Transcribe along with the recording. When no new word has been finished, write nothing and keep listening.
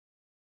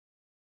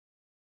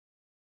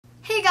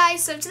Hey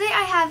guys, so today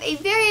I have a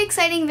very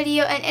exciting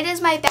video and it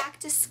is my back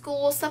to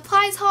school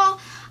supplies haul.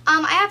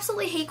 I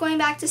absolutely hate going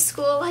back to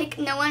school, like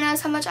no one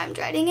knows how much I'm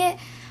dreading it,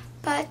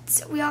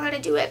 but we all gotta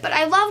do it. But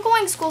I love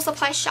going school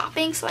supplies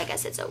shopping, so I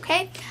guess it's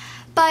okay.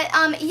 But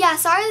yeah,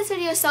 sorry this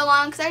video is so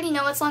long because I already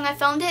know it's long. I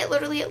filmed it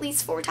literally at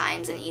least 4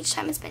 times and each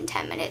time it's been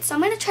 10 minutes, so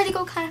I'm gonna try to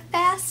go kind of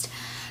fast.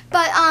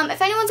 But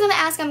if anyone's gonna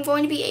ask, I'm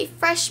going to be a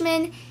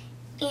freshman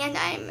and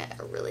I'm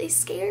really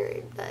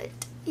scared, but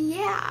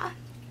yeah.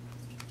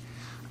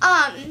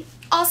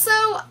 Also,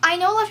 I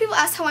know a lot of people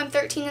ask how I'm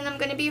 13 and I'm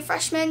going to be a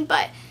freshman,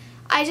 but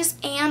I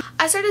just am.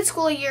 I started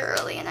school a year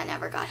early and I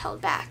never got held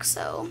back,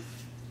 so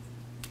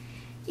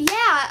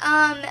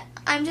yeah,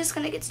 I'm just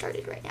going to get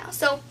started right now.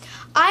 So,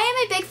 I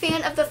am a big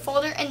fan of the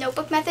folder and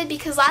notebook method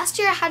because last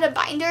year I had a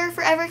binder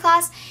for every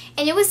class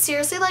and it was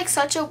seriously like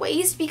such a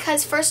waste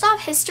because first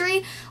off,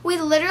 history, we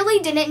literally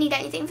didn't need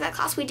anything for that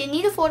class. We didn't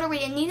need a folder, we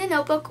didn't need a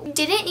notebook, we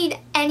didn't need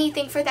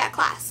anything for that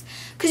class.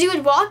 Because you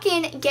would walk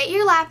in, get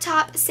your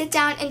laptop, sit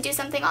down, and do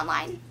something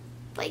online.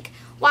 Like,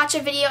 watch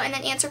a video and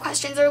then answer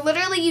questions. Or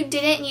literally, you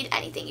didn't need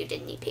anything. You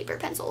didn't need paper,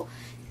 pencil.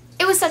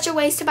 It was such a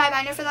waste to buy a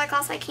binder for that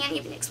class, I can't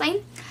even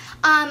explain.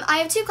 I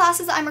have 2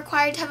 classes that I'm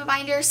required to have a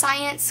binder.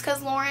 Science,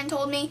 because Lauren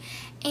told me,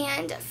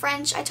 and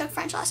French. I took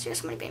French last year,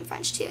 so I'm going to be in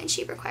French too, and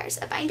she requires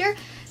a binder.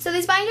 So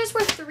these binders were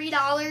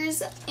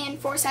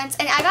 $3.04,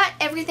 and I got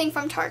everything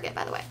from Target,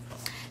 by the way.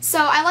 So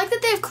I like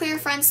that they have clear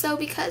fronts, though,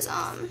 because,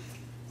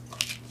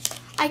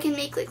 I can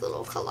make like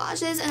little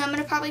collages, and I'm going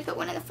to probably put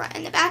one in the front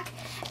and the back,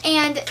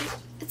 and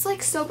it's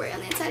like so bright on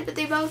the inside, but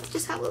they both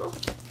just have little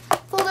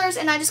folders,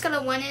 and I just got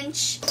a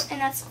 1-inch, and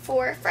that's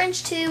for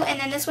French too, and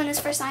then this one is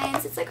for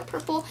science. It's like a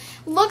purple.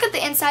 Look at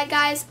the inside,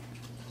 guys.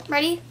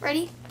 Ready?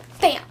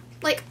 Bam.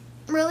 Like,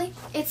 really?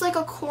 It's like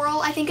a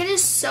coral. I think it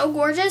is so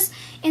gorgeous,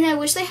 and I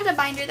wish they had a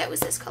binder that was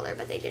this color,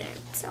 but they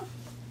didn't, so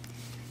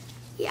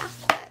yeah,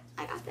 but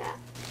I got that.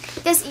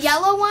 This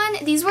yellow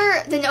one, these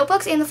were, the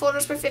notebooks and the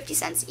folders were 50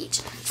 cents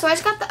each. So I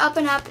just got the Up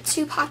and Up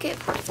 2-pocket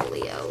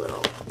portfolio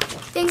little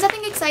things.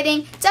 Nothing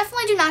exciting.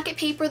 Definitely do not get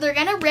paper. They're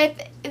going to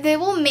rip. They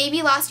will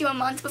maybe last you a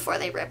month before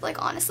they rip,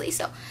 like honestly.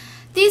 So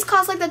these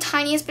cost like the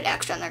tiniest bit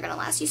extra and they're going to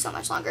last you so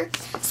much longer.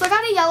 So I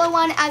got a yellow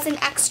one as an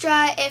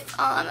extra if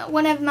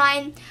one of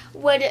mine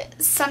would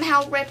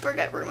somehow rip or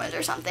get ruined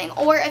or something.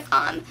 Or if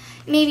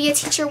maybe a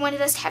teacher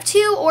wanted us to have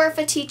 2, or if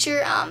a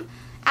teacher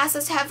asked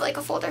us to have like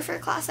a folder for a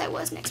class I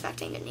wasn't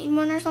expecting to need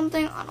one or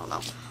something. I don't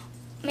know.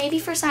 Maybe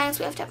for science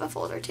we have to have a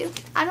folder too.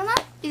 I don't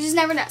know. You just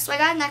never know. So I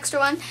got an extra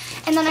one.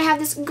 And then I have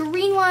this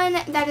green one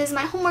that is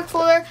my homework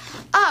folder.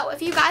 Oh,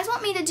 if you guys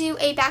want me to do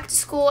a back to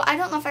school, I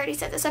don't know if I already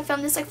said this. I've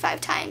filmed this like 5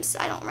 times.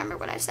 I don't remember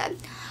what I've said.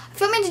 If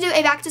you want me to do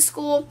a back to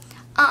school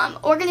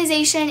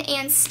organization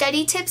and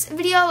study tips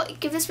video,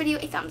 give this video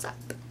a thumbs up.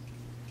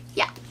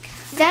 Yeah.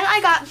 Then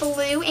I got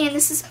blue, and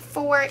this is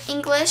for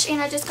English, and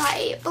I just got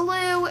a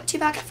blue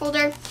 2-pocket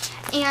folder,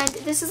 and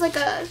this is like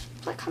a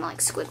kind of like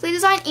squiggly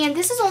design, and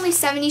this is only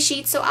 70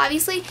 sheets, so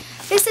obviously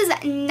this is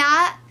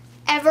not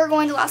ever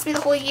going to last me the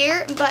whole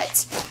year,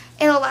 but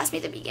it'll last me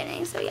the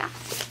beginning, so yeah.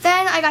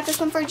 Then I got this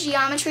one for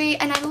geometry,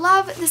 and I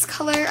love this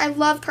color. I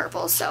love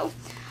purple, so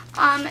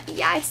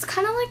yeah, it's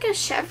kind of like a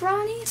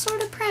chevron-y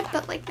sort of print,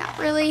 but like not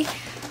really.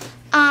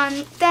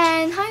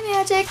 Then, hi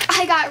Magic,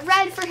 I got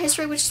red for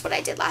history, which is what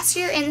I did last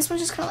year, and this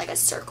one's just kind of like a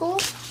circle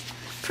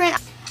print.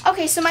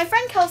 Okay, so my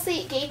friend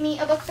Kelsey gave me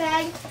a book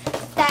bag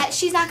that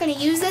she's not going to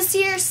use this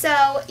year,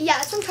 so yeah,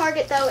 it's from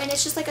Target though, and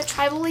it's just like a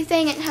tribal-y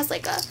thing, and it has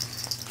like a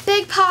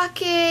big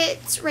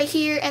pocket right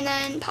here, and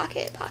then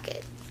pocket,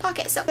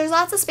 so there's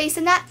lots of space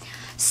in that.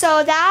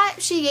 So that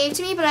she gave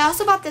to me, but I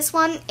also bought this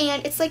one,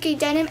 and it's like a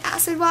denim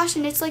acid wash,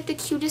 and it's like the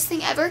cutest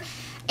thing ever,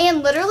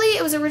 and literally,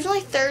 it was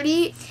originally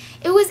 $30.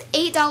 It was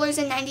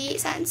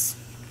 $8.98.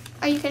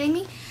 Are you kidding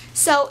me?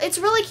 So it's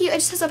really cute. It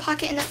just has a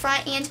pocket in the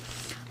front, and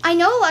I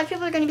know a lot of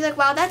people are going to be like,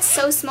 wow, that's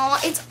so small.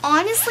 It's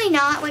honestly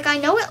not. Like, I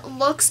know it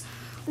looks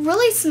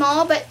really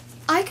small, but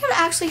I could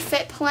actually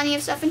fit plenty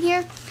of stuff in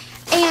here.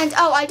 And,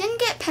 oh, I didn't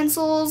get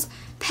pencils,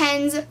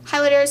 pens,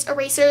 highlighters,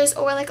 erasers,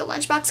 or like a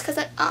lunchbox because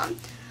I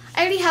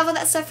already have all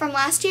that stuff from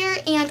last year.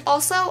 And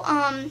also,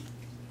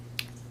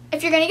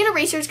 if you're going to get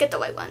erasers, get the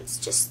white ones.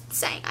 Just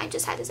saying. I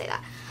just had to say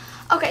that.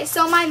 Okay,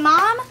 so my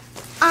mom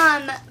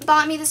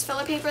bought me this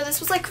filler paper. This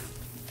was like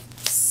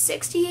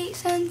 68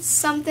 cents,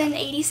 something,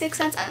 86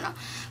 cents, I don't know.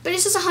 But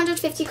it's just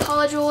 150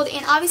 college rolled,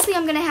 and obviously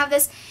I'm going to have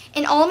this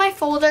in all of my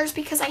folders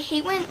because I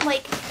hate when,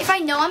 like, if I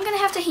know I'm going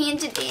to have to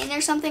hand it in or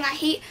something, I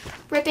hate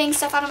ripping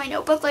stuff out of my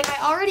notebook. Like,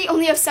 I already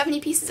only have 70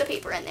 pieces of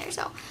paper in there,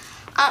 so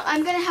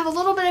I'm going to have a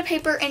little bit of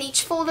paper in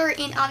each folder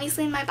and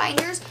obviously in my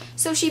binders.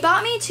 So she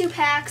bought me 2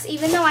 packs,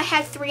 even though I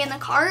had 3 in the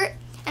cart.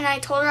 And I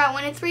told her I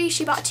wanted 3.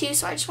 She bought 2,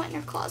 so I just went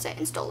in her closet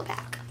and stole a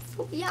pack.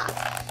 So, yeah,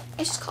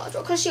 it's just college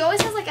roll. Because she always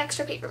has, like,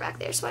 extra paper back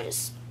there, so I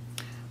just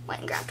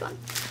went and grabbed one.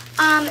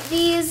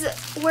 These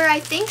were, I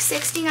think,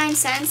 69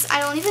 cents.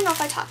 I don't even know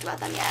if I talked about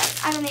them yet.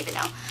 I don't even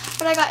know.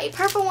 But I got a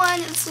purple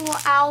one, this little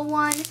owl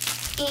one,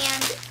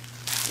 and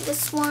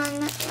this one,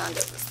 and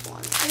this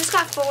one. I just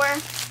got 4.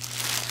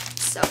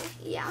 So,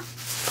 yeah.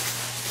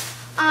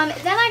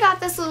 Then I got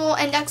this little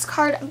index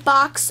card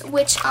box,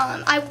 which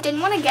I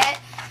didn't want to get.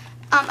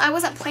 I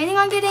wasn't planning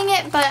on getting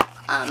it, but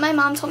my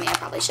mom told me I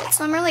probably should,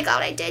 so I'm really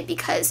glad I did,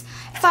 because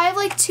if I have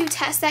like 2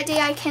 tests that day,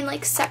 I can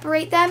like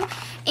separate them,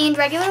 and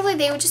regularly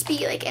they would just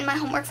be like in my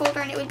homework folder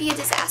and it would be a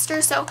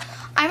disaster. So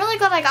I'm really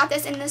glad I got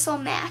this, and this will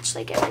match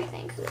like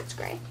everything because it's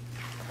gray.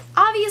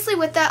 Obviously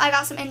with that I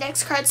got some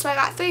index cards, so I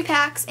got 3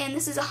 packs, and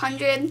this is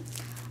 100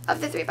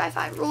 of the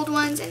 3x5 ruled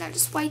ones, and they're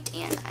just white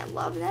and I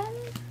love them.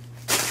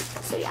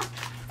 So yeah.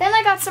 Then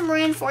I got some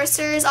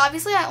reinforcers.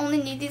 Obviously I only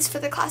need these for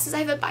the classes I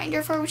have a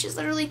binder for, which is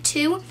literally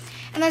 2,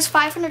 and there's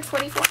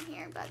 544 in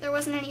here, but there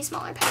wasn't any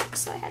smaller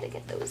packs, so I had to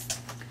get those.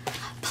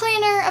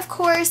 Planner, of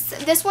course.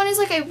 This one is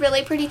like a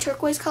really pretty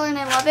turquoise color and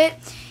I love it.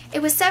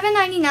 It was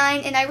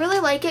 $7.99, and I really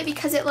like it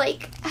because it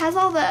like has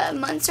all the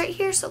months right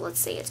here. So let's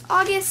say it's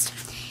August.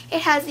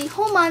 It has the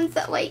whole month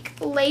like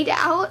laid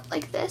out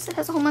like this. It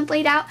has a whole month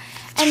laid out,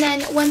 and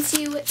then once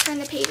you turn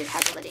the page, it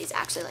has all the days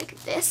actually like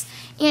this,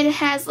 and it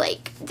has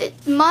like the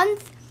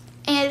month,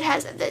 and it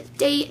has the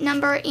date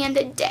number and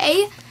the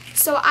day.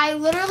 So I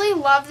literally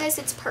love this.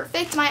 It's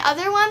perfect. My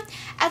other one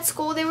at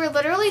school, they were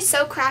literally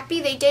so crappy.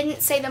 They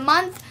didn't say the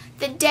month,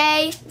 the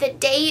day, the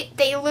date.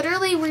 They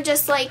literally were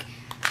just like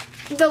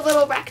the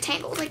little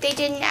rectangles. Like they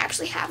didn't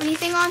actually have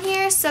anything on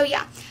here. So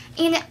yeah.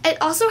 And it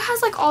also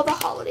has like all the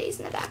holidays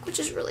in the back, which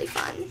is really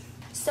fun.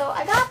 So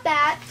I got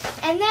that.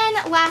 And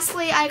then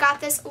lastly, I got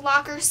this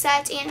locker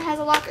set, and it has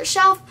a locker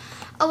shelf,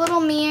 a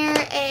little mirror,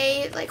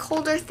 a like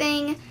holder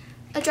thing,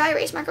 a dry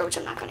erase marker, which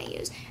I'm not going to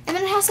use. And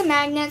then it has some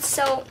magnets,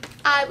 so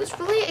I was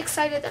really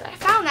excited that I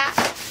found that.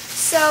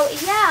 So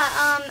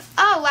yeah,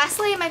 oh,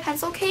 lastly, my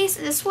pencil case,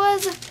 this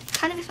was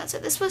kind of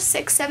expensive. This was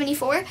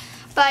 $6.74,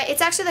 but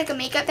it's actually like a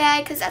makeup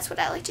bag, because that's what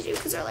I like to do,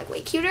 because they're like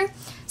way cuter.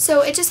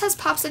 So it just has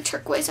pops of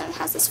turquoise, and it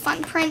has this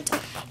fun print,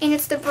 and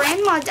it's the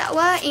brand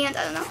Modella, and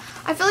I don't know,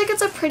 I feel like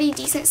it's a pretty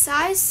decent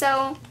size,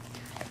 so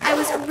I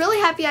was really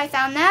happy I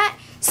found that.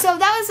 So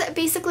that was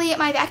basically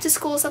my back to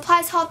school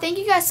supplies haul. Thank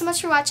you guys so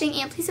much for watching,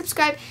 and please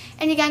subscribe,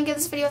 and again, give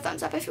this video a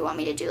thumbs up if you want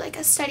me to do like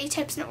a study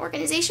tips and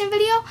organization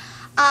video.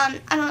 I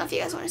don't know if you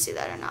guys want to see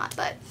that or not,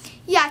 but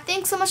yeah,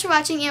 thanks so much for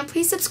watching, and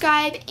please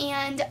subscribe,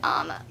 and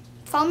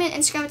follow me on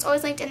Instagram. It's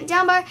always linked in the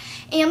down bar,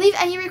 and leave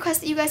any requests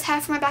that you guys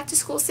have for my back to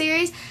school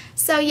series.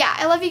 So yeah,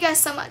 I love you guys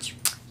so much.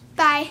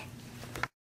 Bye.